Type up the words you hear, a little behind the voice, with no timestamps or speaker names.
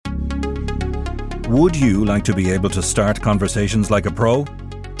Would you like to be able to start conversations like a pro?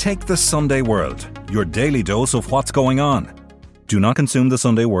 Take the Sunday World, your daily dose of what's going on. Do not consume the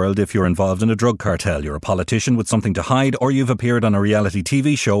Sunday World if you're involved in a drug cartel, you're a politician with something to hide, or you've appeared on a reality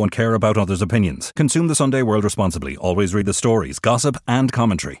TV show and care about others' opinions. Consume the Sunday World responsibly. Always read the stories, gossip and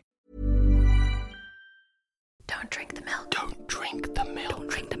commentary. Don't drink the milk. Don't drink the milk. Don't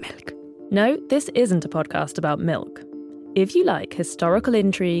drink the milk. No, this isn't a podcast about milk. If you like historical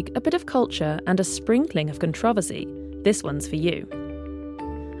intrigue, a bit of culture and a sprinkling of controversy, this one's for you.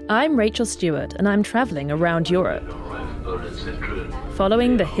 I'm Rachel Stewart and I'm travelling around Europe,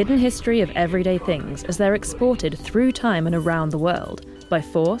 following the hidden history of everyday things as they're exported through time and around the world, by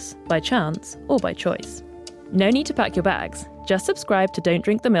force, by chance, or by choice. No need to pack your bags. Just subscribe to Don't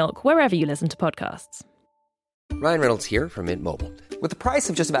Drink the Milk wherever you listen to podcasts. Ryan Reynolds here from Mint Mobile. With the price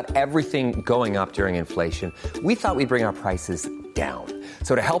of just about everything going up during inflation, we thought we'd bring our prices down.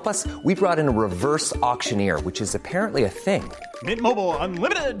 So to help us, we brought in a reverse auctioneer, which is apparently a thing. Mint Mobile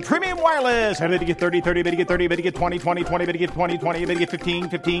Unlimited Premium Wireless. How to get 30, 30, bit to get 30, bit to get 20, 20, 20, bit to get 20, 20, bit to get 15,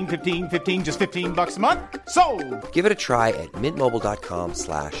 15, 15, 15, just $15 a month? Sold! Give it a try at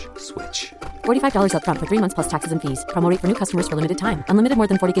mintmobile.com/switch. $45 up front for 3 months plus taxes and fees. Promo rate for new customers for limited time. Unlimited more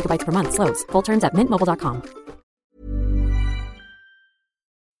than 40 gigabytes per month. Slows full terms at mintmobile.com.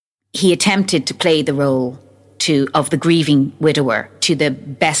 He attempted to play the role of the grieving widower to the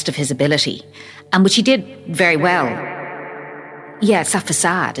best of his ability, and which he did very well. Yeah, it's that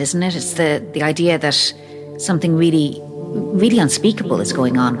facade, isn't it? It's the idea that something really, really unspeakable is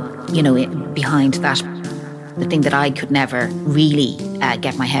going on, behind that. The thing that I could never really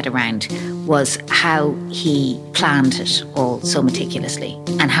get my head around was how he planned it all so meticulously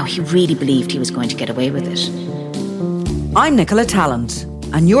and how he really believed he was going to get away with it. I'm Nicola Tallant,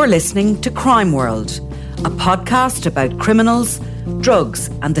 and you're listening to Crime World, a podcast about criminals, drugs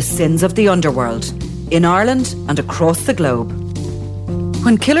and the sins of the underworld in Ireland and across the globe.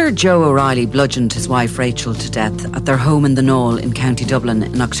 When killer Joe O'Reilly bludgeoned his wife Rachel to death at their home in the Knoll in County Dublin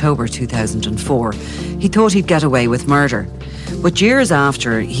in October 2004, he thought he'd get away with murder. But years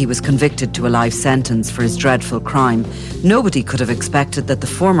after he was convicted to a life sentence for his dreadful crime, nobody could have expected that the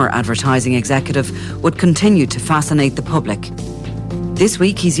former advertising executive would continue to fascinate the public. This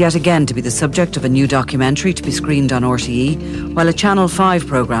week he's yet again to be the subject of a new documentary to be screened on RTE, while a Channel 5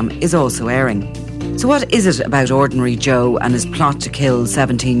 programme is also airing. So what is it about ordinary Joe and his plot to kill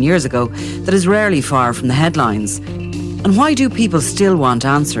 17 years ago that is rarely far from the headlines? And why do people still want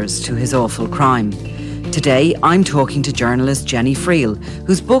answers to his awful crime? Today, I'm talking to journalist Jenny Friel,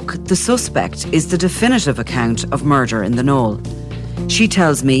 whose book, The Suspect, is the definitive account of murder in the Knoll. She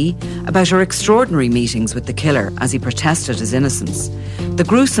tells me about her extraordinary meetings with the killer as he protested his innocence, the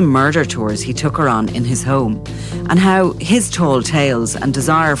gruesome murder tours he took her on in his home, and how his tall tales and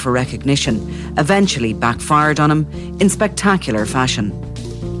desire for recognition eventually backfired on him in spectacular fashion.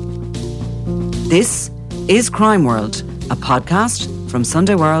 This is Crime World, a podcast from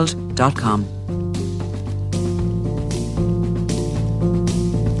SundayWorld.com.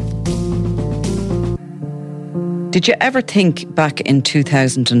 Did you ever think back in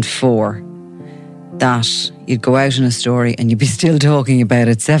 2004 that you'd go out in a story and you'd be still talking about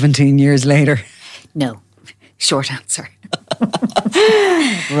it 17 years later? No. Short answer.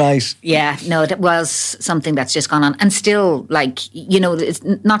 Right. Yeah, no, that was something that's just gone on. And still, it's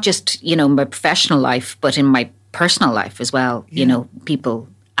not just, my professional life, but in my personal life as well, people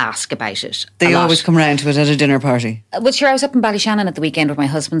ask about it. They always come round to it at a dinner party. Well, sure, I was up in Ballyshannon at the weekend where my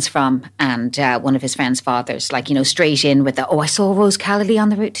husband's from, and one of his friend's fathers, straight in with I saw Rose Callaly on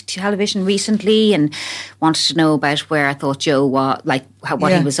the television recently and wanted to know about where I thought Joe was,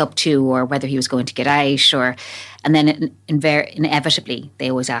 what he was up to or whether he was going to get out and then inevitably they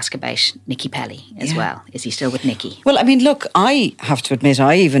always ask about Nicky Pelly as well. Is he still with Nicky? Well, I mean, look, I have to admit,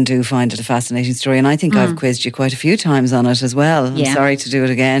 I even do find it a fascinating story, and I think I've quizzed you quite a few times on it as well. I'm sorry to do it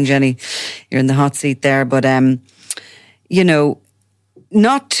again, Jenny. You're in the hot seat there. But,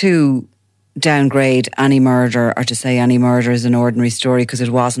 not to downgrade any murder or to say any murder is an ordinary story, because it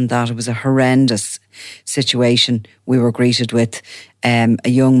wasn't that. It was a horrendous situation we were greeted with. A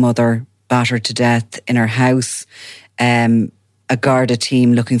young mother battered to death in her house, a Garda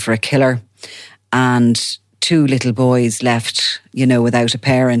team looking for a killer, and 2 little boys left, without a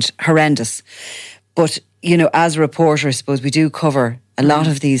parent. Horrendous. But, as a reporter, I suppose we do cover a lot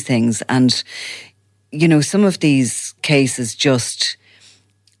of these things, and, some of these cases just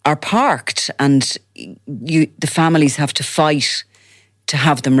are parked, and the families have to fight to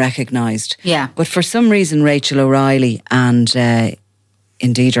have them recognised. Yeah. But for some reason, Rachel O'Reilly and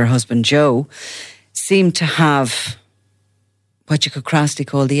indeed her husband Joe seemed to have what you could crassly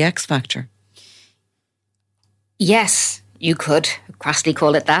call the X factor. Yes, you could crassly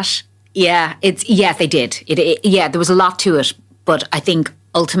call it that. Yeah, they did. There was a lot to it, but I think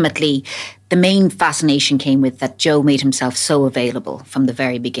ultimately the main fascination came with that Joe made himself so available from the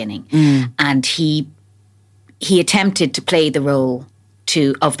very beginning, and he attempted to play the role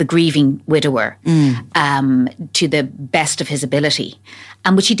of the grieving widower to the best of his ability,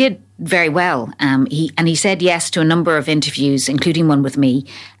 and which he did very well. He said yes to a number of interviews, including one with me,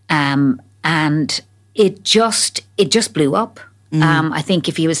 and it just blew up. I think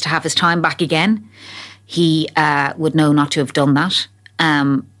if he was to have his time back again, he would know not to have done that.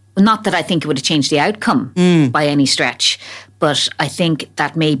 Not that I think it would have changed the outcome by any stretch, but I think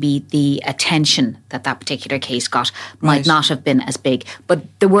that maybe the attention that particular case got might not have been as big. But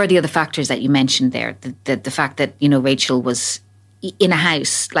there were the other factors that you mentioned there. The fact that, Rachel was in a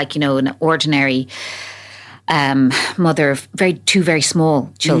house, like, an ordinary mother of two very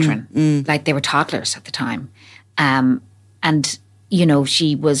small children, like they were toddlers at the time. And,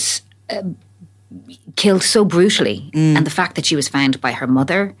 she was killed so brutally. And the fact that she was found by her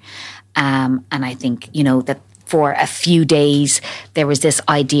mother. And I think, that for a few days, there was this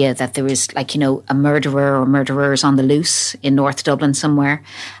idea that there was a murderer or murderers on the loose in North Dublin somewhere.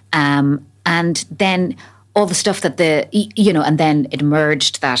 And then all the stuff that and then it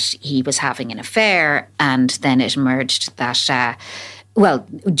emerged that he was having an affair. And then it emerged that,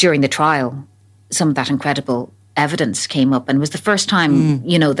 during the trial, some of that incredible evidence came up. And it was the first time,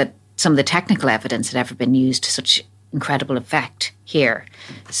 that some of the technical evidence had ever been used to such incredible effect here.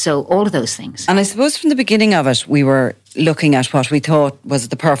 So all of those things. And I suppose from the beginning of it, we were looking at what we thought was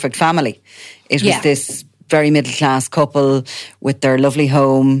the perfect family. It was this very middle-class couple with their lovely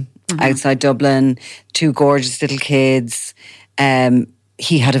home outside Dublin, two gorgeous little kids.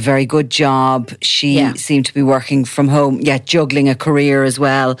 He had a very good job. She seemed to be working from home, yet juggling a career as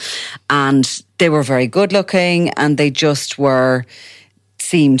well. And they were very good looking, and they just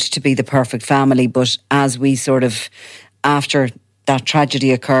seemed to be the perfect family. But as we after that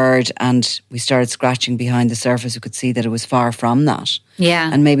tragedy occurred and we started scratching behind the surface, we could see that it was far from that. Yeah.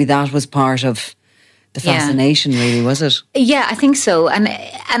 And maybe that was part of the fascination, really, was it? Yeah, I think so. And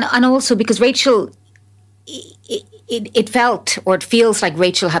also because Rachel, it felt, or it feels like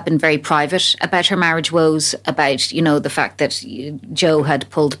Rachel had been very private about her marriage woes, about, the fact that Joe had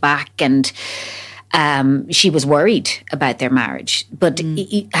pulled back, and she was worried about their marriage, but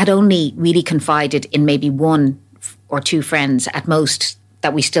he had only really confided in maybe one or two friends at most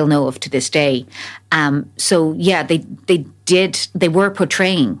that we still know of to this day. They were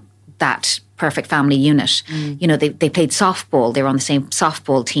portraying that perfect family unit. They played softball. They were on the same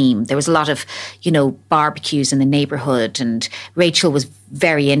softball team. There was a lot of, barbecues in the neighbourhood, and Rachel was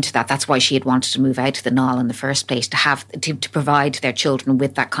very into that. That's why she had wanted to move out to the Knoll in the first place, to provide their children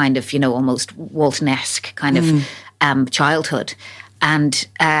with that kind of, almost Walton-esque kind of childhood. And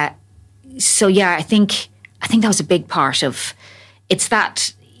I think that was a big part of, it's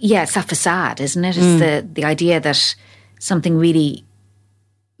that facade, isn't it? It's the idea that something really,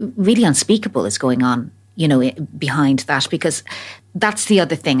 really unspeakable is going on, behind that, because that's the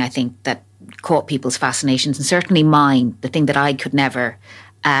other thing I think that caught people's fascinations, and certainly mine. The thing that I could never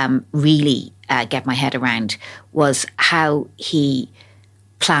really get my head around was how he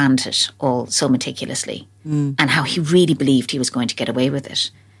planned it all so meticulously, and how he really believed he was going to get away with it.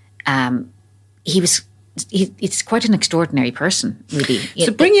 It's quite an extraordinary person, really.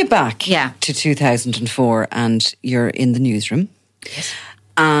 So bring you back to 2004, and you're in the newsroom. Yes.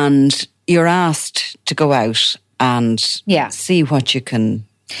 And you're asked to go out and see what you can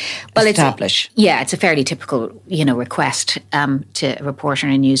establish. It's a fairly typical, request to a reporter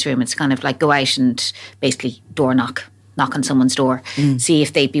in a newsroom. It's kind of like go out and basically knock on someone's door, see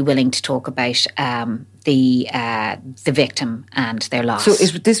if they'd be willing to talk about the victim and their loss. So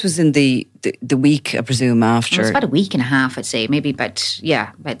this was in the week, I presume, after? It was about a week and a half, I'd say, maybe about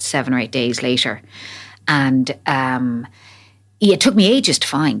 7 or 8 days later. And it took me ages to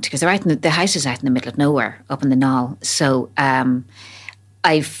find, because the house is out in the middle of nowhere, up in the Knoll. So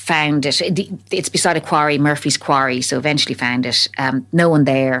I found it. It's beside a quarry, Murphy's Quarry, so eventually found it. No one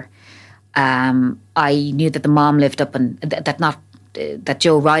there. I knew that the mom lived up in, that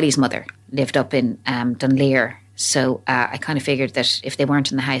Joe Riley's mother lived up in Dunleer. So I kind of figured that if they weren't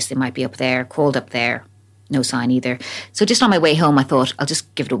in the house, they might be up there, called up there. No sign either. So just on my way home, I thought, I'll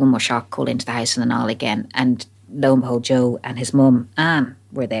just give it one more shot, call into the house in the Knoll again. And lo and behold, Joe and his mum, Anne,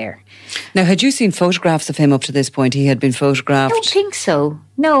 were there. Now, had you seen photographs of him up to this point? He had been photographed. I don't think so.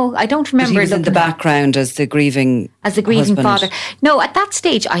 No, I don't remember. But he was in the background as the grieving husband. Father. No, at that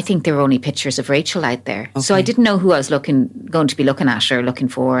stage, I think there were only pictures of Rachel out there. Okay. So I didn't know who I was going to be looking at or looking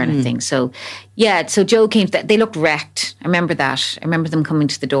for or anything. So, yeah, so Joe came, they looked wrecked. I remember that. I remember them coming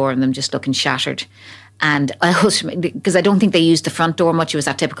to the door and them just looking shattered. And I also, because I don't think they used the front door much. It was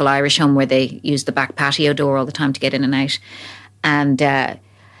that typical Irish home where they used the back patio door all the time to get in and out. And, this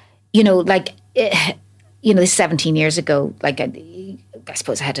is 17 years ago. I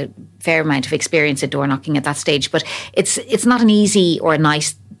suppose I had a fair amount of experience at door knocking at that stage. But it's not an easy or a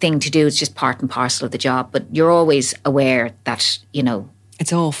nice thing to do. It's just part and parcel of the job. But you're always aware that,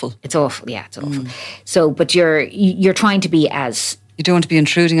 it's awful. It's awful, yeah, it's awful. So, but you're trying to be as... You don't want to be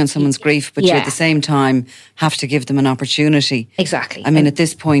intruding on someone's grief, but you at the same time have to give them an opportunity. Exactly. I mean, at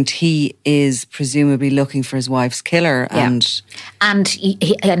this point, he is presumably looking for his wife's killer. Yeah. And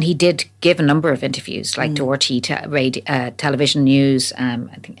he did give a number of interviews, like to RT, television news, I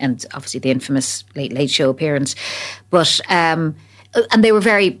think, and obviously the infamous Late Show appearance. But... and they were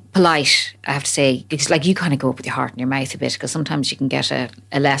very polite, I have to say, because you kind of go up with your heart in your mouth a bit, because sometimes you can get a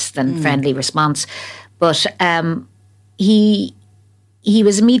less than friendly response. But he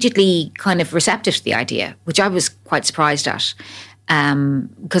was immediately kind of receptive to the idea, which I was quite surprised at,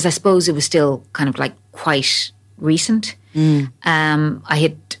 because I suppose it was still kind of quite recent. I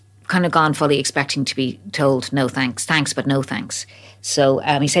had kind of gone fully expecting to be told no thanks, but no thanks. So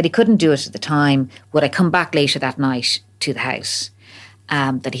he said he couldn't do it at the time. Would I come back later that night to the house?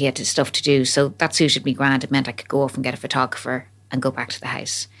 That he had stuff to do. So that suited me grand. It meant I could go off and get a photographer and go back to the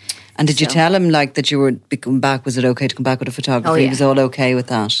house. And did you tell him that you were coming back? Was it okay to come back with a photographer? Oh, yeah. He was all okay with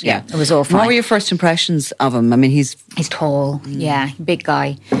that? Yeah, it was all fine. What were your first impressions of him? I mean, he's tall, big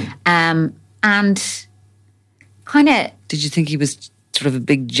guy. And kind of... Did you think he was sort of a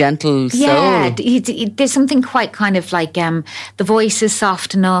big, gentle soul? Yeah, there's something quite kind of the voice is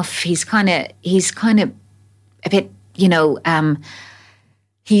soft enough. He's kind of a bit,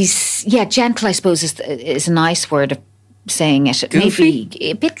 he's, gentle, I suppose, is a nice word of saying it. Goofy?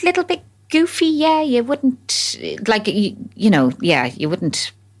 Maybe a little bit goofy, yeah. You wouldn't, you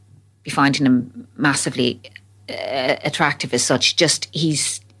wouldn't be finding him massively attractive as such. Just,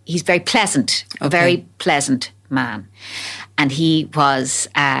 he's very pleasant, a very pleasant man. And he was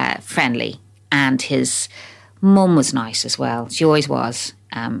friendly. And his mum was nice as well. She always was,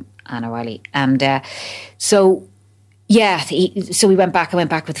 Anna Riley. And so... Yeah, so I went back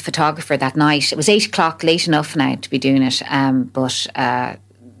with the photographer that night. It was 8 o'clock, late enough now to be doing it. And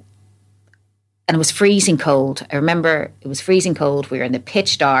it was freezing cold. I remember it was freezing cold. We were in the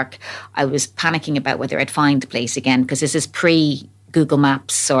pitch dark. I was panicking about whether I'd find the place again, because this is pre-Google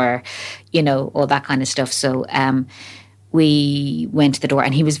Maps or, all that kind of stuff. So we went to the door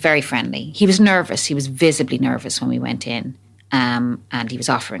and he was very friendly. He was nervous. He was visibly nervous when we went in. And he was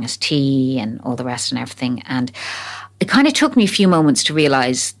offering us tea and all the rest and everything. And it kind of took me a few moments to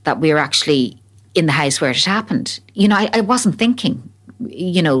realise that we were actually in the house where it had happened. I wasn't thinking,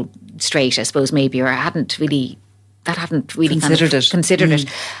 straight, I suppose, maybe, or I hadn't really considered it.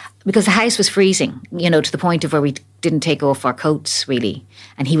 Because the house was freezing, to the point of where we didn't take off our coats, really.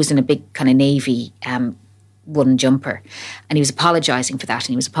 And he was in a big kind of navy woolen jumper, and he was apologising for that, and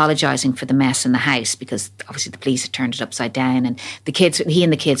he was apologising for the mess in the house, because obviously the police had turned it upside down, and he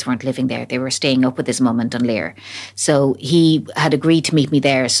and the kids weren't living there. They were staying up with his mum in Dunleer. So he had agreed to meet me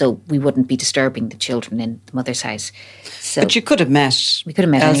there so we wouldn't be disturbing the children in the mother's house. So but you could have met. We could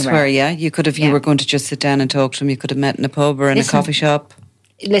have met elsewhere, anywhere. Yeah. You could have. You were going to just sit down and talk to him. You could have met in a pub or in a coffee shop.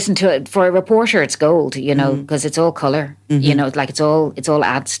 Listen to it, for a reporter, it's gold, because it's all colour. It's all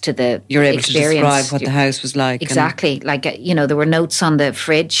adds to the You're able experience. to describe what the house was like. Exactly. There were notes on the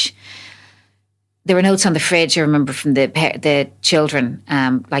fridge. I remember from the children,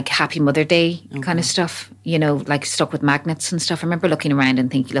 like Happy Mother Day kind of stuff, stuck with magnets and stuff. I remember looking around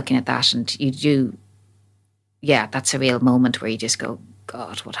and looking at that, and you do, that's a real moment where you just go,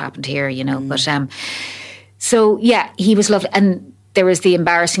 God, what happened here, But, so, he was lovely. And there was the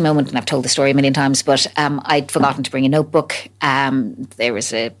embarrassing moment, and I've told the story a million times, but I'd forgotten to bring a notebook. There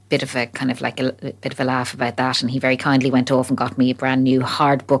was a bit of a kind of a bit of a laugh about that, and he very kindly went off and got me a brand new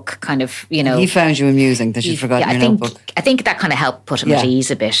hard book, kind of, He found you amusing that you'd forgotten your notebook. I think that kind of helped put him at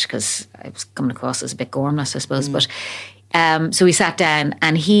ease a bit, because I was coming across as a bit gormless, I suppose. But so we sat down,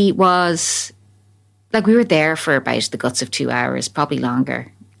 and he was, we were there for about the guts of 2 hours, probably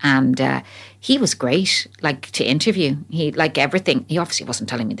longer. And he was great, to interview. He, everything, he obviously wasn't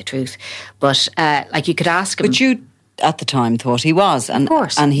telling me the truth, but you could ask him. But you, at the time, thought he was, and of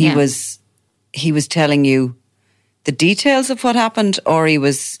course, and he was telling you the details of what happened, or he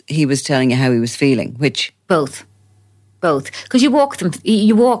was telling you how he was feeling? Which? Both. Because you walk an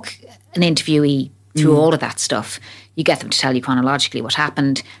interviewee through all of that stuff. You get them to tell you chronologically what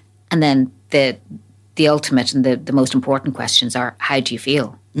happened, and then the ultimate and the most important questions are, how do you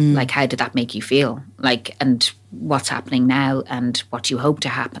feel? Like, how did that make you feel? Like, and what's happening now, and what do you hope to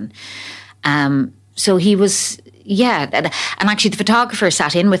happen? So he was, and actually the photographer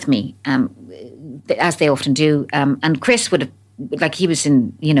sat in with me, as they often do, and Chris would have, like, he was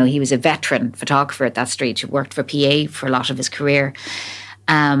a veteran photographer at that stage, who worked for PA for a lot of his career,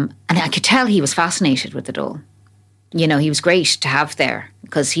 and I could tell he was fascinated with it all. You know, he was great to have there,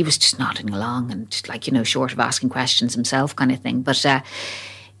 because he was just nodding along and just, like, you know, short of asking questions himself, kind of thing. But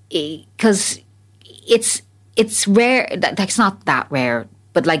because it's rare, it's not that rare,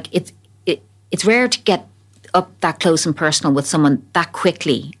 but like it's rare to get up that close and personal with someone that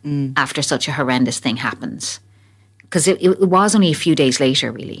quickly after such a horrendous thing happens. Because it was only a few days later,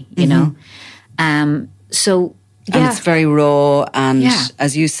 really, you know. So. Yeah. And it's very raw, and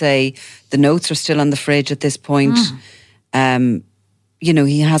as you say, the notes are still on the fridge at this point. You know,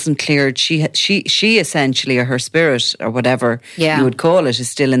 he hasn't cleared. She essentially, or her spirit, or whatever you would call it, is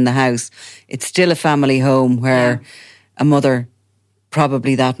still in the house. It's still a family home where a mother,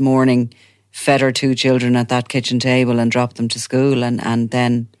 probably that morning, fed her 2 children at that kitchen table and dropped them to school, and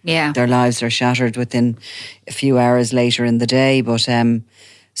then their lives are shattered within a few hours later in the day. But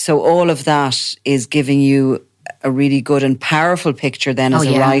so all of that is giving you a really good and powerful picture then as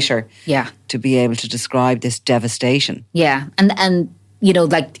a writer to be able to describe this devastation. Yeah, and you know,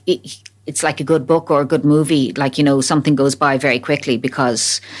 like it's like a good book or a good movie, like, you know, something goes by very quickly,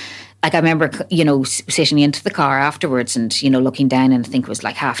 because like I remember, you know, sitting into the car afterwards and, you know, looking down, and I think it was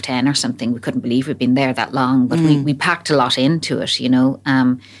like 10:30 or something. We couldn't believe we'd been there that long, but we packed a lot into it, you know.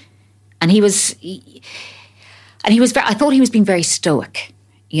 And he was I thought he was being very stoic,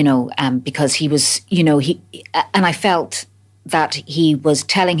 you know, because he was, you know, and I felt that he was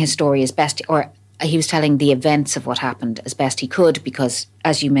telling his story as best, or he was telling the events of what happened as best he could, because,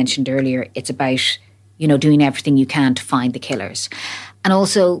 as you mentioned earlier, it's about, you know, doing everything you can to find the killers. And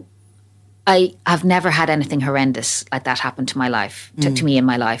also, I have never had anything horrendous like that happen to my life, to me in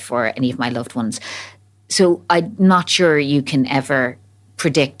my life, or any of my loved ones. So I'm not sure you can ever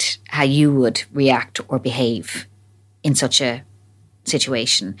predict how you would react or behave in such a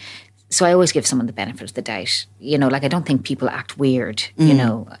situation. So I always give someone the benefit of the doubt. You know, like, I don't think people act weird, you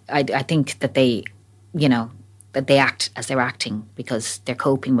know. I think that they, you know, that they act as they're acting because they're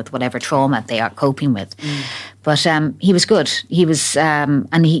coping with whatever trauma they are coping with. But he was good. He was,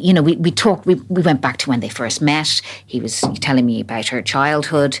 and he, you know, we talked, we went back to when they first met. He was telling me about her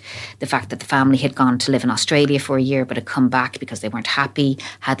childhood, the fact that the family had gone to live in Australia for a year but had come back because they weren't happy,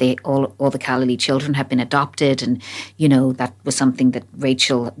 how they, all the Galilee children had been adopted. And, you know, that was something that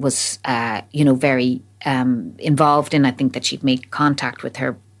Rachel was, you know, very involved in. I think that she'd made contact with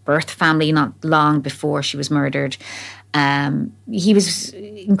her birth family not long before she was murdered. He was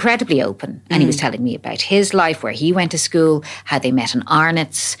incredibly open, and he was telling me about his life, where he went to school, how they met in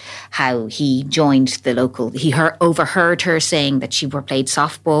Arnott's, how he joined the local, overheard her saying that she played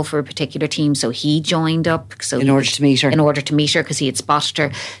softball for a particular team, so he joined up. So in order to meet her, because he had spotted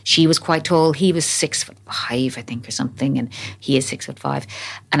her. She was quite tall. He was 6'5", I think, or something, and he is 6'5",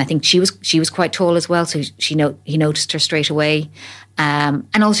 and I think she was quite tall as well. So he noticed her straight away.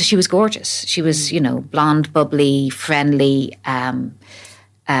 And also she was gorgeous. She was, you know, blonde, bubbly, friendly,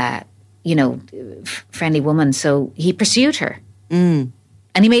 you know, friendly woman. So he pursued her. And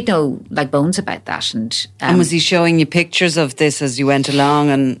he made no, like, bones about that. And was he showing you pictures of this as you went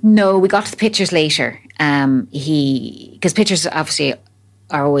along? And no, we got to the pictures later. Because pictures obviously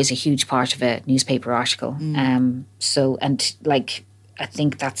are always a huge part of a newspaper article. So, and like, I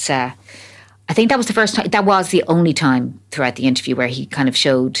think that was the first time, that was the only time throughout the interview where he kind of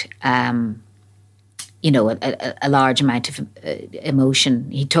showed, you know, a large amount of emotion.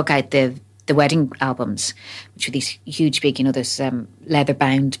 He took out the wedding albums, which were these huge, big, you know, those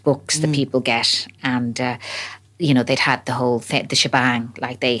leather-bound books that people get. And, you know, they'd had the whole the shebang.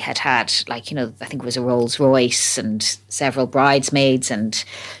 Like, they had, like, you know, I think it was a Rolls Royce and several bridesmaids. And,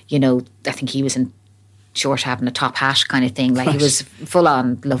 you know, I think he was in short having a top hat kind of thing. Like, it was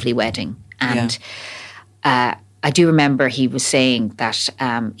full-on lovely wedding. And I do remember he was saying that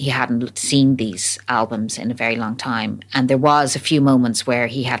he hadn't seen these albums in a very long time. And there was a few moments where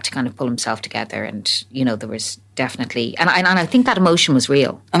he had to kind of pull himself together. And, you know, there was definitely... And I think that emotion was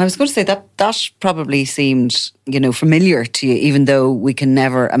real. And I was going to say that probably seemed, you know, familiar to you, even though we can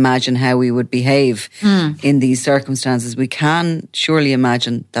never imagine how we would behave in these circumstances. We can surely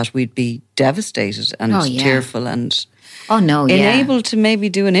imagine that we'd be devastated and tearful and unable to maybe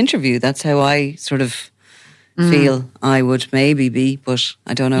do an interview. That's how I sort of... feel I would maybe be, but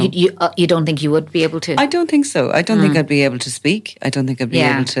I don't know. You don't think you would be able to? I don't think so. I don't think I'd be able to speak. I don't think I'd be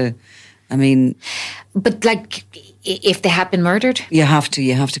able to. I mean, but like, if they had been murdered, you have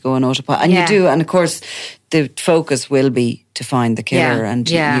to go on autopilot, and you do. And of course, the focus will be to find the killer, and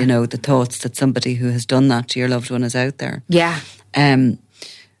you know, the thoughts that somebody who has done that to your loved one is out there. Yeah.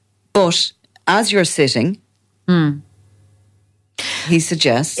 But as you're sitting. He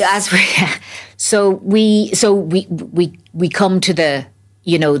suggests. So we come to the,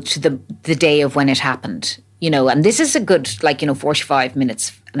 you know, to the day of when it happened, you know, and this is a good, like, you know, 45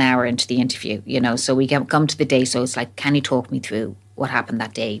 minutes, an hour into the interview, you know, so we come to the day. So it's like, can you talk me through what happened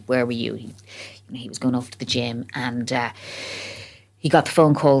that day? Where were you? He was going off to the gym, and he got the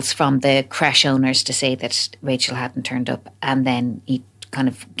phone calls from the creche owners to say that Rachel hadn't turned up. And then he kind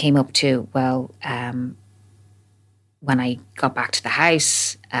of came up to, when I got back to the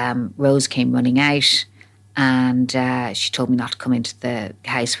house, Rose came running out, and she told me not to come into the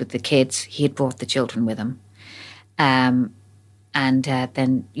house with the kids. He had brought the children with him. And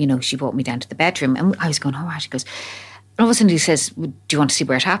then, you know, she brought me down to the bedroom, and I was going, oh, she goes, and all of a sudden he says, do you want to see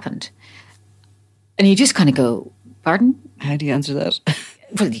where it happened? And you just kind of go, pardon? How do you answer that?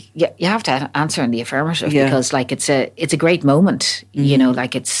 Well, you have to answer in the affirmative, because, like, it's a great moment, you know,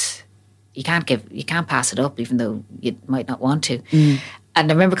 like you can't pass it up, even though you might not want to.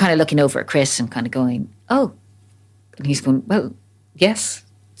 And I remember kind of looking over at Chris and kind of going, oh, and he's going, well, yes.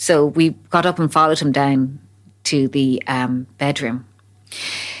 So we got up and followed him down to the bedroom.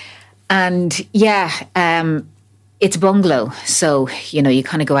 And it's a bungalow. So, you know, you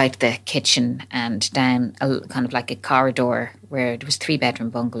kind of go out the kitchen and down kind of like a corridor where there was 3-bedroom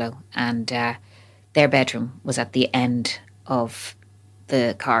bungalow, and their bedroom was at the end of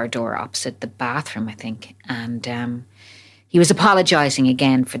the corridor opposite the bathroom, I think. And he was apologising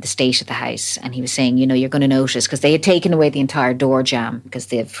again for the state of the house, and he was saying, you know, you're going to notice, because they had taken away the entire door jamb because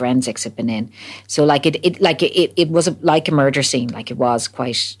the forensics had been in. So like it was like a murder scene, like it was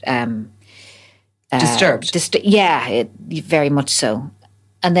quite disturbed. Very much so.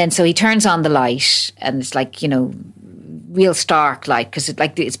 And then so he turns on the light, and it's like, you know, real stark light, because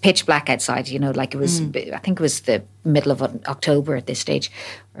it's pitch black outside, you know, like it was, I think it was the middle of October at this stage,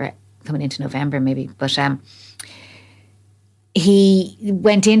 or coming into November maybe. But he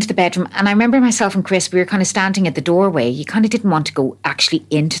went into the bedroom, and I remember myself and Chris, we were kind of standing at the doorway. You kind of didn't want to go actually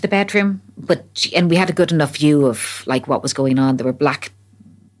into the bedroom, and we had a good enough view of like what was going on. There were black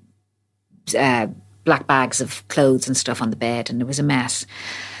bags of clothes and stuff on the bed, and there was a mess.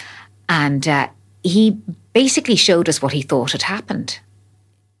 And he basically showed us what he thought had happened,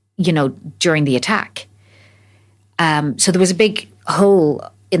 you know, during the attack. So there was a big hole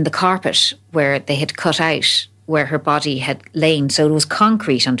in the carpet where they had cut out where her body had lain. So it was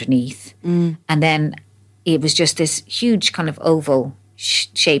concrete underneath. And then it was just this huge kind of oval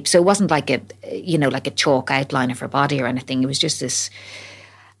shape. So it wasn't like like a chalk outline of her body or anything. It was just this...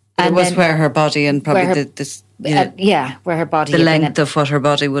 It was where her body and probably where her body... The length of what her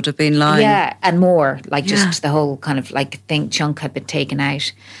body would have been lying. Yeah, and more, like just the whole kind of like chunk had been taken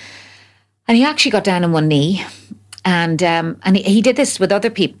out. And he actually got down on one knee, and he did this with other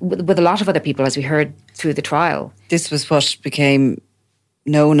people, with a lot of other people, as we heard through the trial. This was what became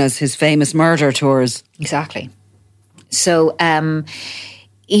known as his famous murder tours. Exactly. So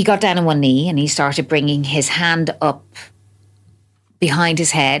he got down on one knee, and he started bringing his hand up behind his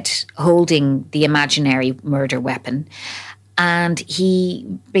head, holding the imaginary murder weapon. And he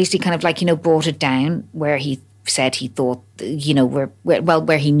basically kind of like, you know, brought it down where he said he thought, you know,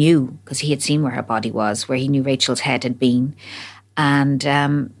 where he knew, because he had seen where her body was, where he knew Rachel's head had been. And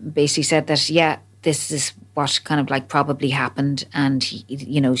basically said that, this is what kind of like probably happened. And, he,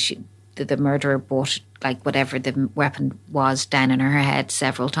 you know, the murderer brought like whatever the weapon was down in her head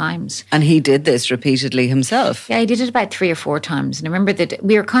several times. And he did this repeatedly himself? Yeah, he did it about 3 or 4 times. And I remember that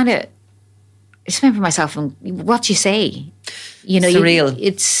we were kind of, I just remember myself, and what you say, you know, surreal.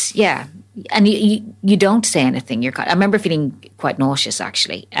 And you don't say anything. I remember feeling quite nauseous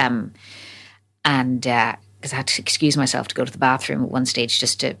actually, and because I had to excuse myself to go to the bathroom at one stage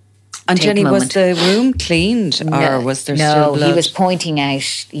just to And take Jenny, a moment. was the room cleaned, or was there still blood? No, he was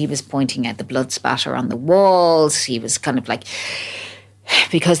pointing out the blood spatter on the walls. He was kind of like,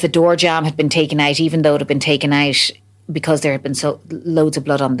 because the door jamb had been taken out, even though it had been taken out because there had been so loads of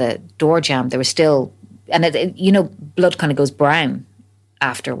blood on the door jamb, there was still, and blood kind of goes brown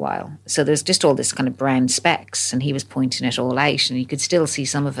after a while. So there's just all this kind of brown specks, and he was pointing it all out, and you could still see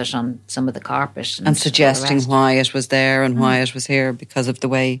some of it on some of the carpet. And suggesting why it was there and why it was here because of the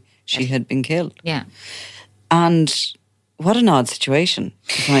way she had been killed. Yeah. And what an odd situation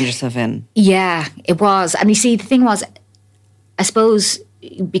to find yourself in. Yeah, it was. And you see, the thing was, I suppose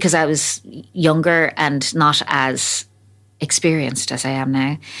because I was younger and not as experienced as I am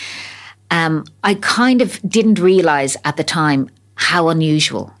now, I kind of didn't realise at the time how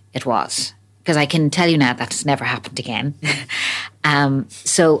unusual it was. Because I can tell you now that's never happened again.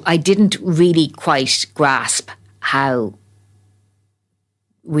 So I didn't really quite grasp how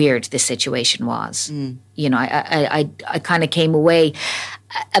weird this situation was. You know, I kind of came away,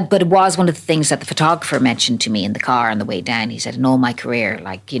 but it was one of the things that the photographer mentioned to me in the car on the way down. He said, in all my career,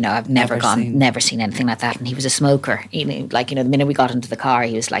 like, you know, I've never seen anything like that. And he was a smoker. You know, like, you know, the minute we got into the car,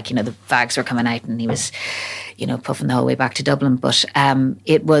 he was like, you know, the fags were coming out and he was, you know, puffing the whole way back to Dublin. But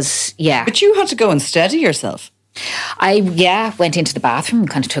it was, yeah. But you had to go and steady yourself. I went into the bathroom and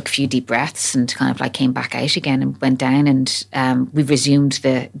kind of took a few deep breaths and kind of like came back out again and went down, and we resumed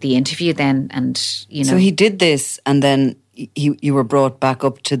the interview then. And, you know. So he did this, and then you were brought back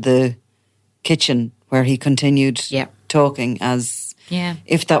up to the kitchen where he continued talking as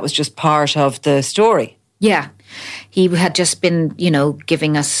if that was just part of the story. Yeah. He had just been, you know,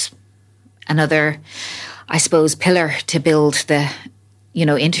 giving us another, I suppose, pillar to build the, you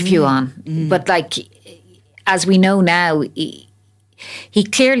know, interview on. But like, as we know now, he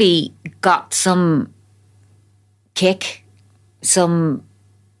clearly got some kick, some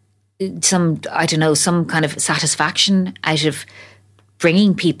I don't know, some kind of satisfaction out of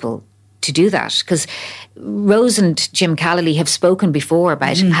bringing people to do that. Because Rose and Jim Callally have spoken before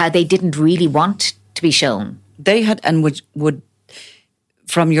about how they didn't really want to be shown. They had, and would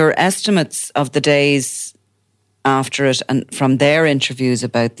from your estimates of the days after it and from their interviews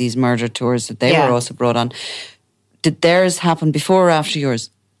about these murder tours that they were also brought on, did theirs happen before or after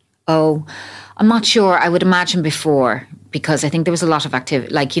yours? Oh, I'm not sure. I would imagine before, because I think there was a lot of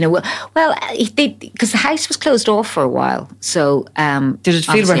activity. Like, you know, well, because the house was closed off for a while. So, did it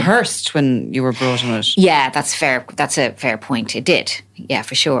feel rehearsed when you were brought on it? Yeah, that's fair. That's a fair point. It did. Yeah,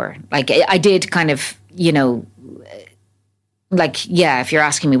 for sure. Like, I did kind of, you know, like, yeah, if you're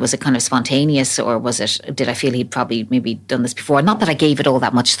asking me, was it kind of spontaneous, or did I feel he'd probably maybe done this before? Not that I gave it all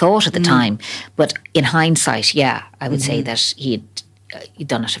that much thought at the time, but in hindsight, yeah, I would say that he'd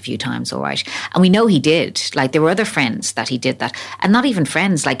done it a few times, all right. And we know he did. Like, there were other friends that he did that. And not even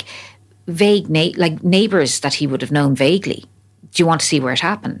friends, like vague, like neighbours that he would have known vaguely. Do you want to see where it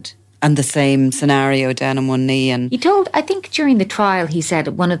happened? And the same scenario, down on one knee. And he told, I think during the trial, he said,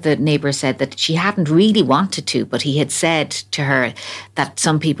 one of the neighbours said that she hadn't really wanted to, but he had said to her that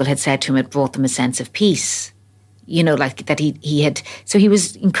some people had said to him it brought them a sense of peace. You know, like that he had, so he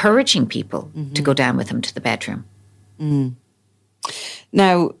was encouraging people to go down with him to the bedroom.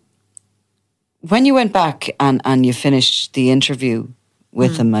 Now, when you went back and you finished the interview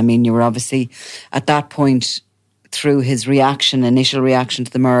with him, I mean, you were obviously at that point, through his initial reaction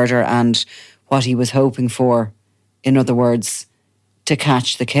to the murder and what he was hoping for, in other words, to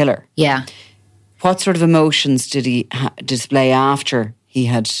catch the killer. Yeah. What sort of emotions did he display after he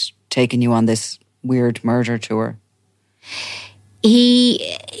had taken you on this weird murder tour?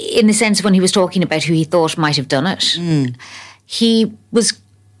 He, in the sense when he was talking about who he thought might have done it, he was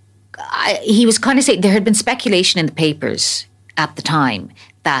kind of saying there had been speculation in the papers at the time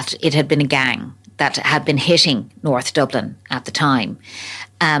that it had been a gang that had been hitting North Dublin at the time.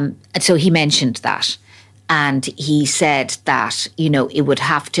 And so he mentioned that. And he said that, you know, it would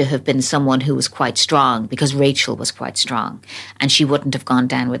have to have been someone who was quite strong, because Rachel was quite strong and she wouldn't have gone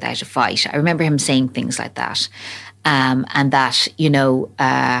down without a fight. I remember him saying things like that. And that, you know,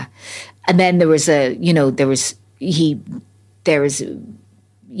 and then there was him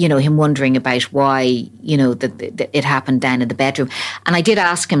wondering about why, you know, that it happened down in the bedroom. And I did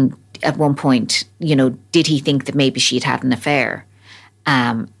ask him at one point, you know, did he think that maybe she'd had an affair?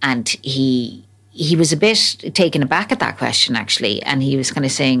 And he was a bit taken aback at that question, actually. And he was kind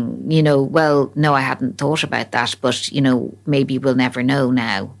of saying, you know, well, no, I hadn't thought about that, but, you know, maybe we'll never know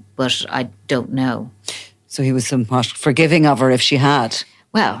now, but I don't know. So he was somewhat forgiving of her if she had.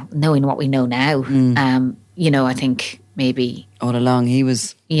 Well, knowing what we know now, you know, I think maybe all along he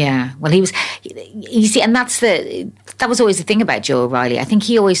was. Yeah, well, he was. You see, and that was always the thing about Joe O'Reilly. I think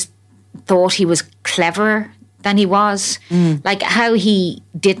he always thought he was cleverer than he was. Like how he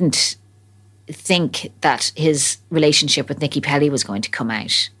didn't think that his relationship with Nikki Pelly was going to come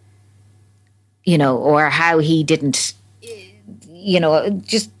out, you know, or how he didn't, you know,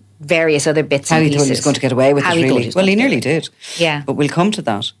 just various other bits how and he pieces. thought he was going to get away with it, really. Well, he nearly did. Yeah. But we'll come to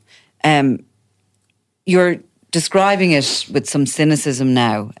that. You're describing it with some cynicism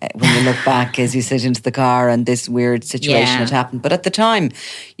now when you look back as you sit into the car and this weird situation had happened. But at the time,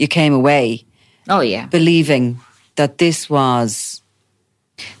 you came away believing that this was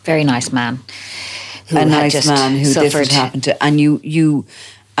very nice man. A nice man who this had happened to. And you,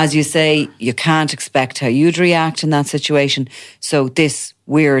 as you say, you can't expect how you'd react in that situation. So this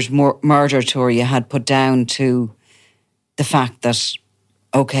weird murder tour you had put down to the fact that,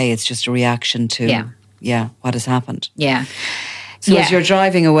 okay, it's just a reaction to what has happened. Yeah. So as you're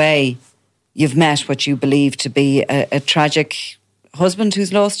driving away, you've met what you believe to be a tragic husband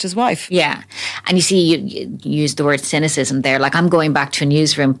who's lost his wife. Yeah. And you see, you used the word cynicism there. Like, I'm going back to a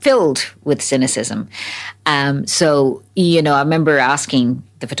newsroom filled with cynicism. So, you know, I remember asking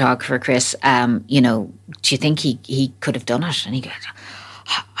the photographer, Chris, you know, do you think he could have done it? And he goes,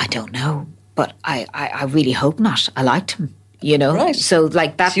 I don't know, but I really hope not. I liked him. You know, right. So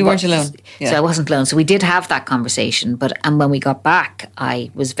like that. So you weren't alone. Yeah. So I wasn't alone. So we did have that conversation. And when we got back, I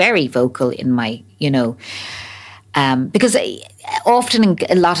was very vocal in my, you know, because often in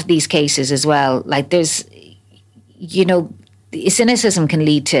a lot of these cases as well, like there's, you know, cynicism can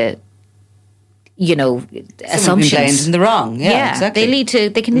lead to, you know, assumptions. Being blamed in the wrong. Yeah, exactly.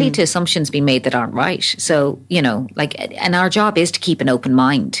 They can lead to assumptions being made that aren't right. So, you know, like, and our job is to keep an open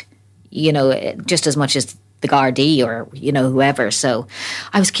mind, you know, just as much as the Gardaí or, you know, whoever. So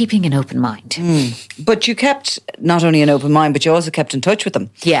I was keeping an open mind. But you kept not only an open mind, but you also kept in touch with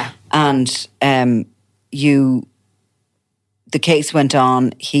them. Yeah. And the case went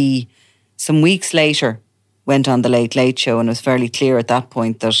on. He, some weeks later, went on the Late Late Show, and it was fairly clear at that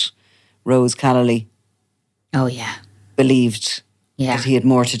point that Rose Callally believed that he had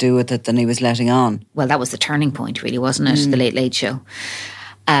more to do with it than he was letting on. Well, that was the turning point, really, wasn't it? The Late Late Show.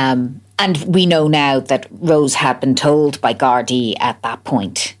 And we know now that Rose had been told by Gardaí at that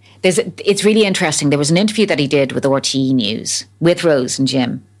point. It's really interesting. There was an interview that he did with RTE News with Rose and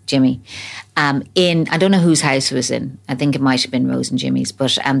Jimmy. I don't know whose house it was in. I think it might have been Rose and Jimmy's,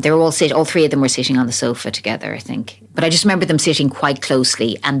 but they were all three of them were sitting on the sofa together, I think. But I just remember them sitting quite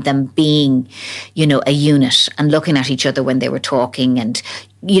closely and them being, you know, a unit and looking at each other when they were talking and,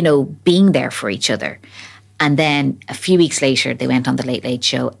 you know, being there for each other. And then a few weeks later, they went on the Late Late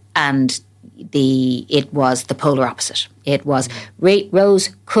Show, and it was the polar opposite. It was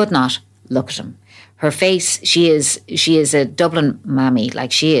Rose could not look at him. Her face, she is a Dublin mammy,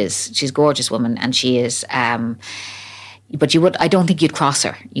 like she's a gorgeous woman, and she is. But I don't think you'd cross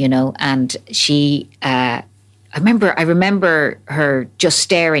her, you know. And she, I remember her just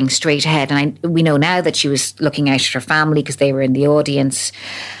staring straight ahead, and we know now that she was looking out at her family because they were in the audience.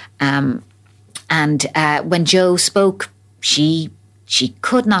 And when Joe spoke, she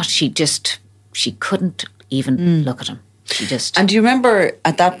couldn't even look at him. And do you remember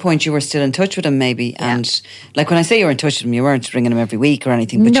at that point you were still in touch with him, maybe? Yeah. And like when I say you were in touch with him, you weren't ringing him every week or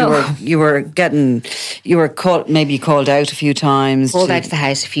anything, but you were called out a few times. Called out to the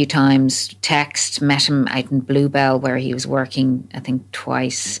house a few times. Text, met him out in Bluebell where he was working, I think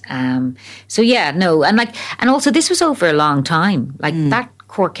twice. And also this was over a long time. Like that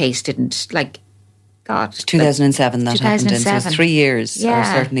court case didn't, like, God. 2007 that happened in, so it was 3 years, or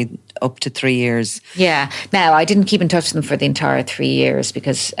certainly up to 3 years. Yeah. Now, I didn't keep in touch with him for the entire 3 years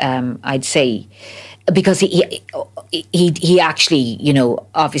because I'd say, because he actually, you know,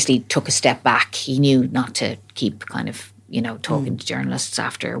 obviously took a step back. He knew not to keep kind of, you know, talking to journalists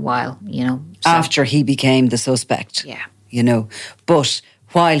after a while, you know. So. After he became the suspect. Yeah. You know, but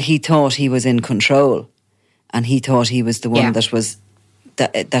while he thought he was in control and he thought he was the one that was,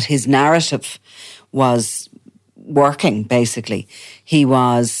 that his narrative was working, basically. He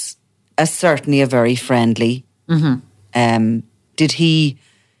was certainly a very friendly. Did he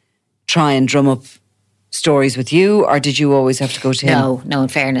try and drum up stories with you, or did you always have to go to him? No, in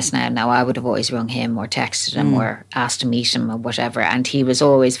fairness now I would have always rung him or texted him or asked to meet him or whatever. And he was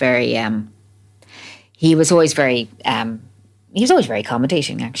always very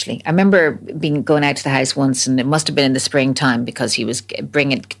accommodating, actually. I remember going out to the house once, and it must have been in the springtime because he was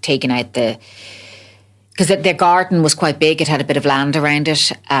taking out because their garden was quite big. It had a bit of land around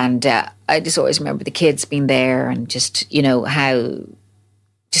it. And I just always remember the kids being there and just, you know, how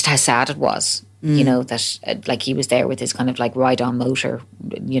sad it was. You know, that like he was there with his kind of like ride-on motor,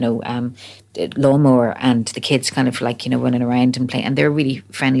 lawnmower, and the kids kind of like, running around and playing. And they're really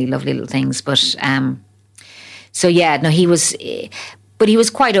friendly, lovely little things. But so yeah, no, he was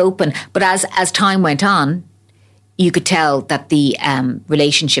quite open. But as time went on, you could tell that the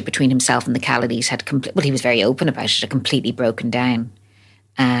relationship between himself and the Callaghan's had he was very open about it, had completely broken down.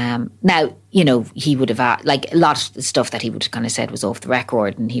 Now, he would have, like a lot of the stuff that he would have kind of said was off the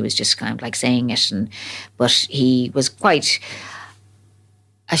record, and he was just kind of like saying it. But he was quite,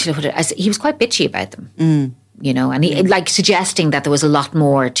 I should have put it as, he was quite bitchy about them, and he like suggesting that there was a lot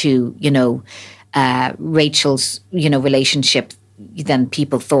more to, Rachel's, relationship than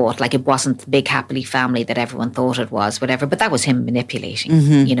people thought. Like it wasn't the big happily family that everyone thought it was, whatever. But that was him manipulating,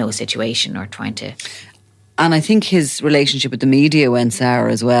 a situation or trying to. And I think his relationship with the media went sour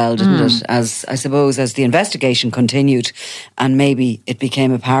as well, didn't it? As I suppose as the investigation continued, and maybe it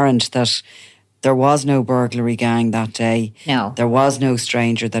became apparent that there was no burglary gang that day. No. There was no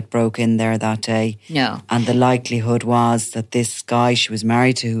stranger that broke in there that day. No. And the likelihood was that this guy she was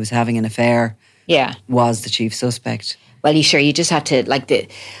married to, who was having an affair, was the chief suspect. Well, you just had to,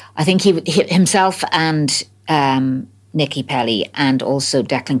 I think he himself and Nicky Pelly and also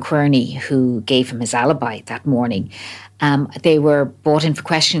Declan Querney, who gave him his alibi that morning. They were brought in for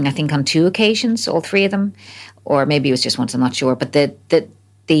questioning, I think, on 2 occasions, all 3 of them, or maybe it was just once, I'm not sure. But the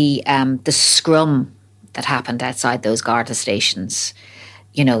scrum that happened outside those Garda stations,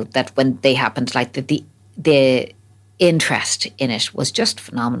 that when they happened, like the interest in it was just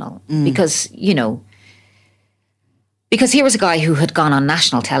phenomenal because here was a guy who had gone on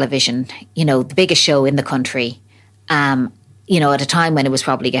national television, the biggest show in the country. At a time when it was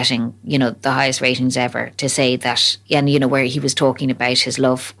probably getting, the highest ratings ever, to say that, and, where he was talking about his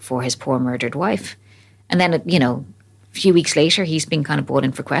love for his poor murdered wife. And then, a few weeks later, he's been kind of brought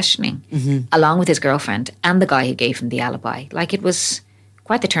in for questioning, along with his girlfriend and the guy who gave him the alibi. Like, it was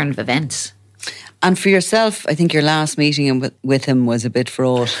quite the turn of events. And for yourself, I think your last meeting with him was a bit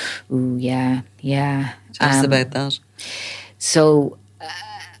fraught. Ooh, yeah. Tell us about that. So,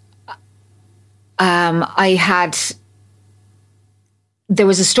 there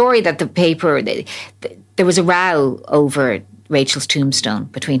was a story that the paper, there was a row over Rachel's tombstone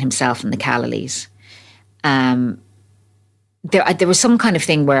between himself and the Callaghan's. There was some kind of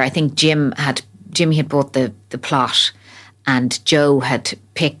thing where I think Jimmy had bought the plot, and Joe had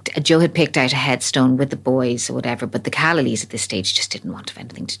picked out a headstone with the boys or whatever, but the Callaghan's at this stage just didn't want to have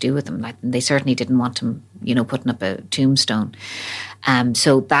anything to do with them. Like, they certainly didn't want him, putting up a tombstone.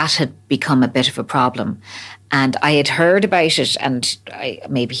 So that had become a bit of a problem. And I had heard about it, and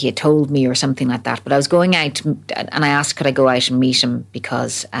maybe he had told me or something like that, but I was going out and I asked, could I go out and meet him,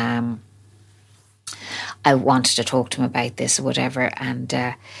 because I wanted to talk to him about this or whatever. And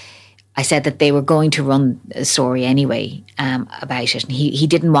I said that they were going to run a story anyway about it, and he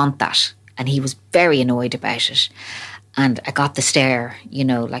didn't want that, and he was very annoyed about it. And I got the stare,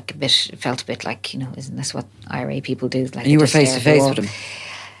 like felt a bit like, isn't this what IRA people do? Like, and you were face to face with him?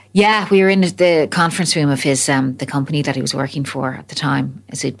 Yeah, we were in the conference room of his the company that he was working for at the time.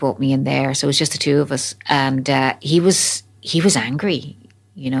 So he'd brought me in there, so it was just the 2 of us, and he was angry.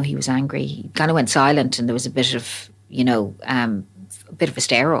 He was angry. He kind of went silent, and there was a bit of a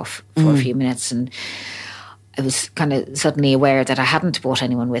stare off for a few minutes, and I was kind of suddenly aware that I hadn't brought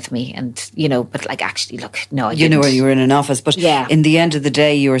anyone with me, and but like, actually, look, no, I didn't. You were in an office, but in the end of the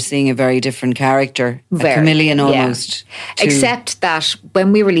day, you were seeing a very different character, a chameleon almost. Yeah. Except that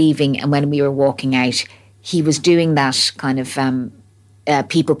when we were leaving and when we were walking out, he was doing that kind of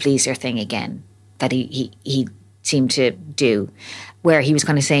people pleaser thing again that he seemed to do, where he was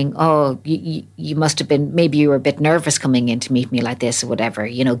kind of saying, oh, you must have been, maybe you were a bit nervous coming in to meet me like this or whatever,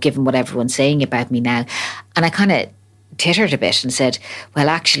 given what everyone's saying about me now. And I kind of tittered a bit and said, well,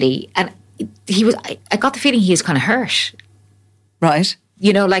 actually, and I got the feeling he was kind of hurt. Right.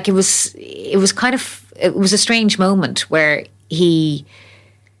 Like it was a strange moment where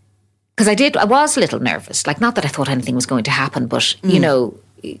because I was a little nervous, like, not that I thought anything was going to happen, but,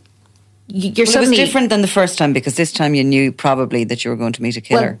 it was different than the first time, because this time you knew probably that you were going to meet a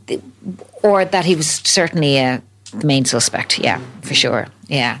killer. Or that he was certainly the main suspect, yeah, for sure.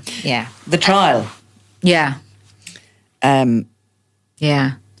 Yeah. The trial. Yeah.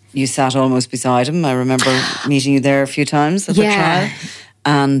 You sat almost beside him. I remember meeting you there a few times at the trial.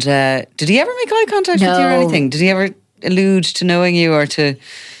 And did he ever make eye contact with you or anything? Did he ever allude to knowing you or to...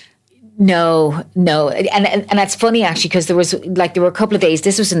 No, and that's funny actually, because there were a couple of days.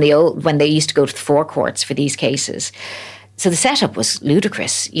 This was in the old, when they used to go to the forecourts for these cases. So the setup was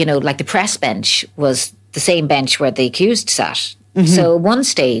ludicrous. Like the press bench was the same bench where the accused sat. Mm-hmm. So at one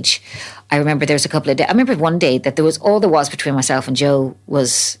stage, I remember there was a couple of days. I remember one day that all there was between myself and Joe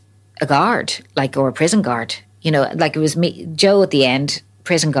was a guard, or a prison guard. It was me, Joe at the end,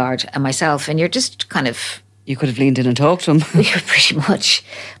 prison guard, and myself. And you're just kind of... You could have leaned in and talked to him. Pretty much.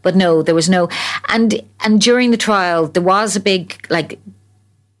 But no, there was no... And during the trial, there was a big,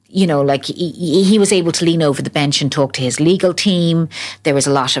 he was able to lean over the bench and talk to his legal team. There was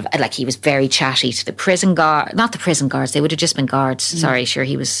a lot of... he was very chatty to the prison guard. Not the prison guards, they would have just been guards. Sorry, sure,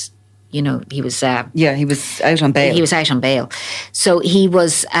 he was... he was... he was out on bail. He was out on bail. So he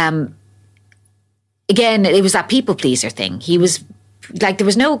was... again, it was that people pleaser thing. He was... there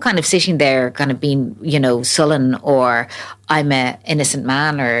was no kind of sitting there kind of being, sullen or I'm a innocent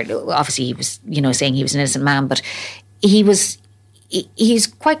man, or obviously he was, saying he was an innocent man, but he's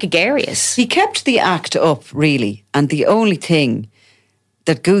quite gregarious. He kept the act up, really, and the only thing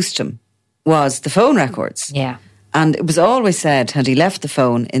that goosed him was the phone records. Yeah. And it was always said, had he left the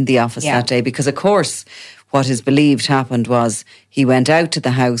phone in the office that day, because of course what is believed happened was he went out to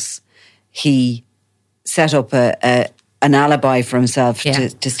the house, he set up an alibi for himself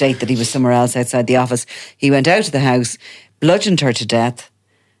to state that he was somewhere else outside the office. He went out to the house, bludgeoned her to death,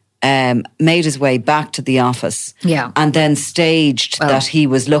 made his way back to the office, and then staged that he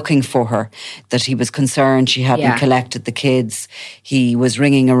was looking for her, that he was concerned she hadn't collected the kids. He was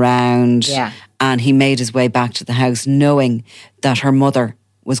ringing around, and he made his way back to the house knowing that her mother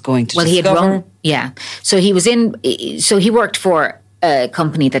was going to discover. He had run, so he worked for a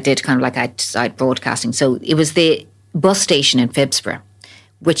company that did kind of outside broadcasting. So it was the bus station in Phibsborough,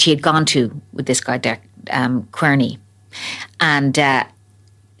 which he had gone to with this guy, Querney. And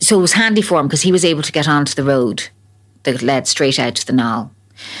so it was handy for him because he was able to get onto the road that led straight out to the Knoll.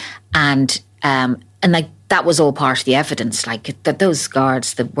 And that was all part of the evidence, that those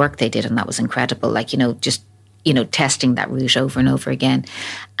guards, the work they did, and that was incredible, testing that route over and over again.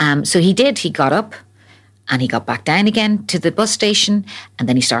 So he got up and he got back down again to the bus station, and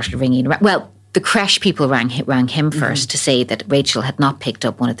then he started ringing around. Well, the creche people rang him first to say that Rachel had not picked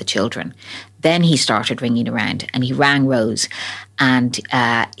up one of the children. Then he started ringing around and he rang Rose. And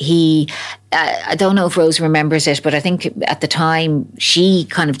I don't know if Rose remembers it, but I think at the time she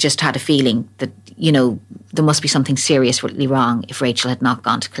kind of just had a feeling that, there must be something seriously wrong if Rachel had not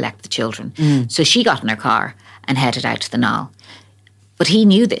gone to collect the children. So she got in her car and headed out to the Knoll. But he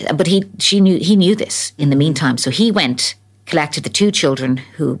knew this, he knew this in the meantime. So he went, collected the 2 children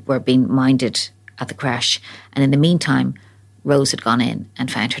who were being minded at the creche. And in the meantime, Rose had gone in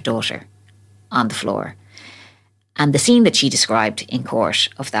and found her daughter on the floor. And the scene that she described in court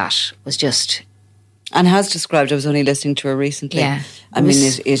of that was just... And has described, I was only listening to her recently. Yeah. It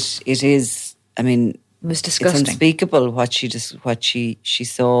was disgusting. It's unspeakable what she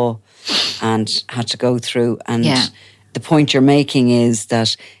saw and had to go through. And the point you're making is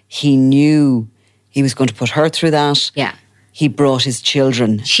that he knew he was going to put her through that. Yeah. He brought his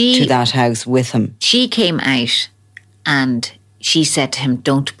children to that house with him. She came out and she said to him,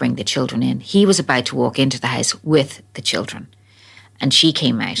 don't bring the children in. He was about to walk into the house with the children. And she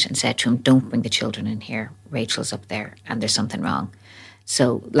came out and said to him, don't bring the children in here. Rachel's up there and there's something wrong.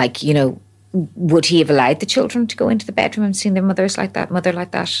 So, would he have allowed the children to go into the bedroom and seen their mother like that? I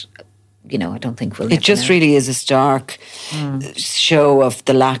don't think we'll. It just really is a stark show of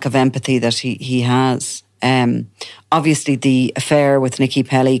the lack of empathy that he has. Obviously, the affair with Nikki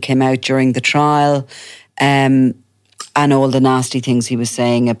Pelly came out during the trial, and all the nasty things he was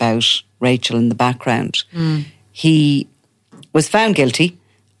saying about Rachel in the background. He was found guilty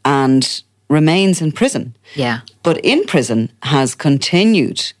and remains in prison. Yeah, but in prison has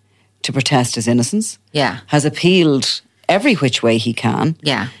continued to protest his innocence. Yeah, has appealed every which way he can.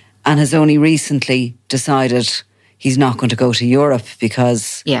 Yeah. And has only recently decided he's not going to go to Europe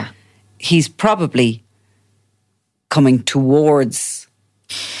because he's probably coming towards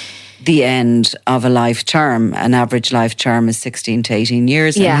the end of a life term. An average life term is 16 to 18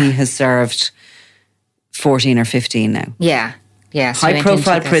 years and he has served 14 or 15 now. Yeah, yeah. So high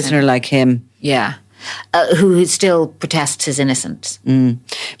profile prisoner like him. Yeah. Who still protests his innocence.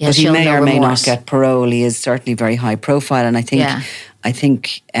 But he may or may not get parole. He is certainly very high profile, and I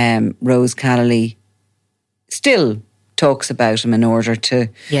think Rose Callally still talks about him in order to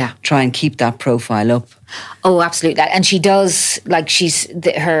try and keep that profile up. Oh, absolutely. And she does,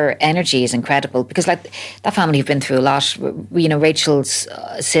 her energy is incredible because that family have been through a lot. Rachel's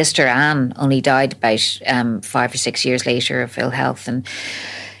sister Anne only died about 5 or 6 years later of ill health, and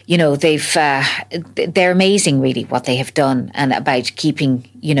they're amazing really what they have done and about keeping,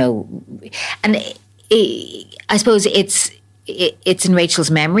 and I suppose it's in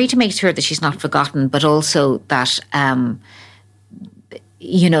Rachel's memory to make sure that she's not forgotten, but also that,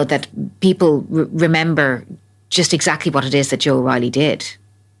 that people remember just exactly what it is that Joe O'Reilly did,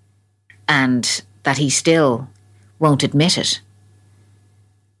 and that he still won't admit it.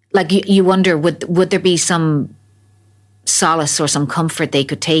 Like, you wonder, would there be some solace or some comfort they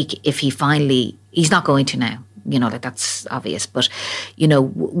could take if he's not going to now, like that's obvious, but,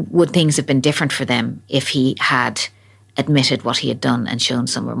 would things have been different for them if he had admitted what he had done and shown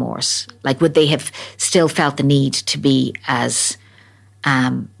some remorse? Like, would they have still felt the need to be as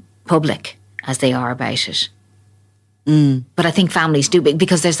public as they are about it? But I think families do,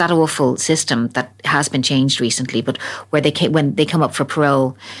 because there's that awful system that has been changed recently, but where when they come up for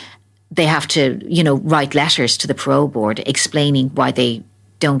parole, they have to, write letters to the parole board explaining why they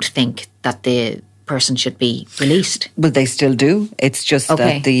don't think that the person should be released. Well, they still do. It's just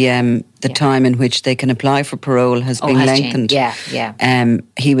that the time in which they can apply for parole has been lengthened. Changed. Yeah.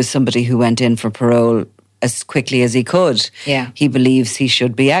 He was somebody who went in for parole as quickly as he could. Yeah. He believes he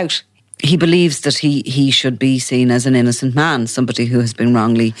should be out. He believes that he should be seen as an innocent man, somebody who has been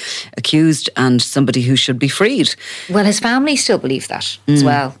wrongly accused and somebody who should be freed. Well, his family still believe that as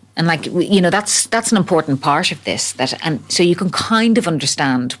well. And that's an important part of this. And so you can kind of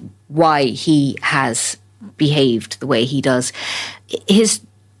understand why he has behaved the way he does.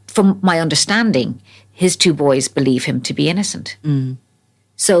 From my understanding, his two boys believe him to be innocent.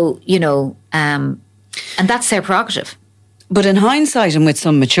 So, and that's their prerogative. But in hindsight and with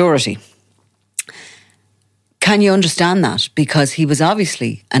some maturity, can you understand that? Because he was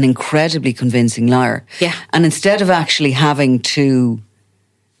obviously an incredibly convincing liar. Yeah. And instead of actually having to,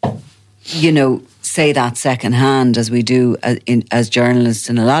 say that secondhand, as we do as journalists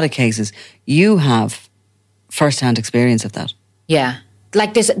in a lot of cases, you have first-hand experience of that. Yeah.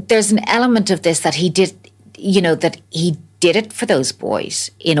 Like there's an element of this that he did, that he did it for those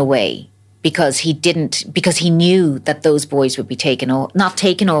boys in a way. Because he knew that those boys would be not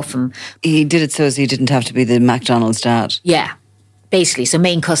taken off him. He did it so as he didn't have to be the McDonald's dad. Yeah, basically. So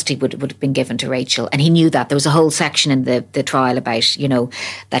main custody would have been given to Rachel. And he knew that. There was a whole section in the trial about,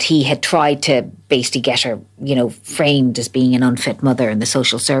 that he had tried to basically get her, framed as being an unfit mother, and the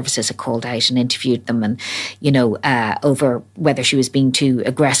social services had called out and interviewed them, and, over whether she was being too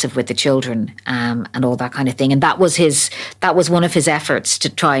aggressive with the children, and all that kind of thing. And that was one of his efforts to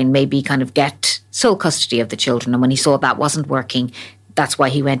try and maybe kind of get sole custody of the children. And when he saw that wasn't working, that's why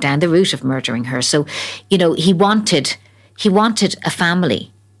he went down the route of murdering her. So, he wanted a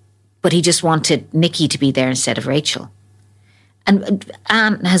family, but he just wanted Nicky to be there instead of Rachel. And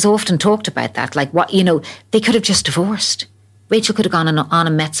Anne has often talked about that, like they could have just divorced. Rachel could have gone on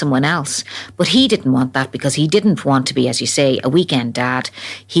and met someone else, but he didn't want that because he didn't want to be, as you say, a weekend dad.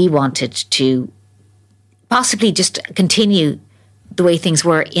 He wanted to possibly just continue the way things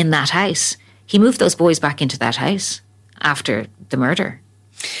were in that house. He moved those boys back into that house after the murder.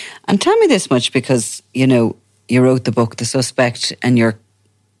 And tell me this much, because, you wrote the book, The Suspect, and you're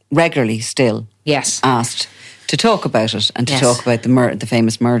regularly still asked to talk about it and to talk about the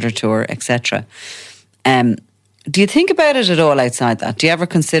famous murder tour, etc. Do you think about it at all outside that? Do you ever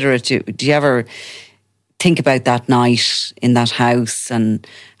consider it? Do you ever think about that night in that house, and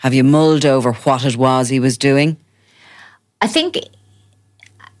have you mulled over what it was he was doing? I think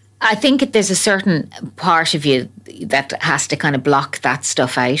there's a certain part of you that has to kind of block that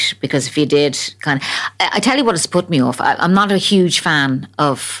stuff out, because if you did I tell you what has put me off. I'm not a huge fan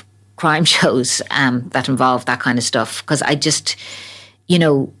of crime shows that involve that kind of stuff, because I just,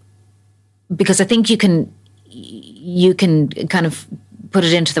 because I think you can kind of put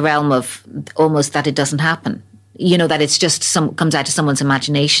it into the realm of almost that it doesn't happen, that it's just comes out of someone's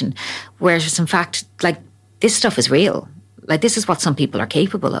imagination, whereas in fact, like, this stuff is real. Like, this is what some people are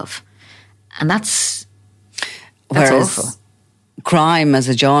capable of, and that's awful. Crime as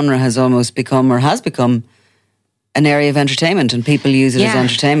a genre has become an area of entertainment, and people use it as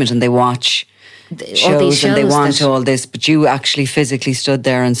entertainment, and they watch shows and they want all this. But you actually physically stood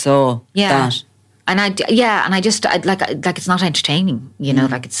there and saw that. And I just like it's not entertaining,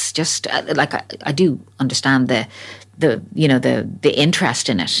 like it's just like I do understand the interest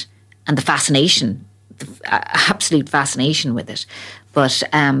in it and the fascination, the absolute fascination with it. But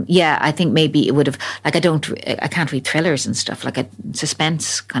I think maybe it would have, like, I can't read thrillers and stuff. Like,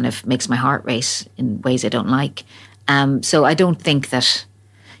 suspense kind of makes my heart race in ways I don't like. So I don't think that,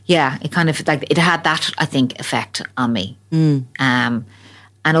 it kind of, like, it had that, I think, effect on me. And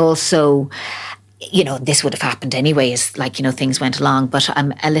also, this would have happened anyways, like, things went along, but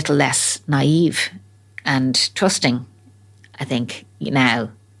I'm a little less naive and trusting, I think,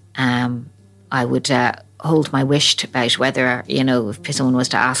 now. I would hold my wish about whether, if someone was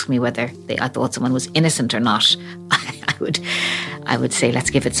to ask me whether I thought someone was innocent or not, I would say let's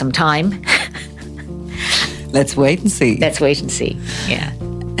give it some time. Let's wait and see. Let's wait and see, yeah.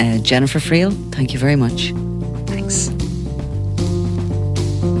 Jennifer Friel, thank you very much. Thanks.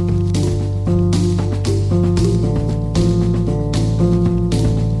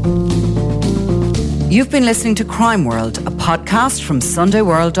 You've been listening to Crime World, a podcast from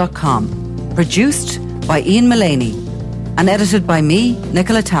SundayWorld.com, produced by Ian Mullaney and edited by me,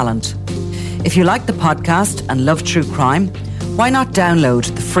 Nicola Tallant. If you like the podcast and love true crime, why not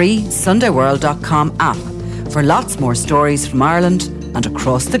download the free SundayWorld.com app for lots more stories from Ireland and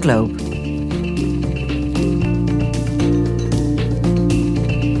across the globe.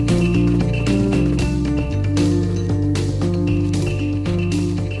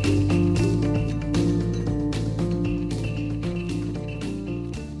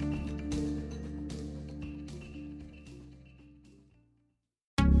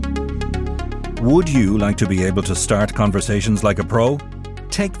 Would you like to be able to start conversations like a pro?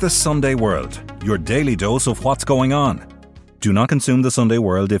 Take the Sunday World, your daily dose of what's going on. Do not consume the Sunday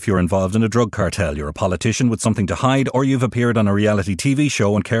World if you're involved in a drug cartel, you're a politician with something to hide, or you've appeared on a reality TV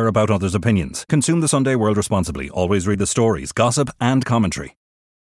show and care about others' opinions. Consume the Sunday World responsibly. Always read the stories, gossip and commentary.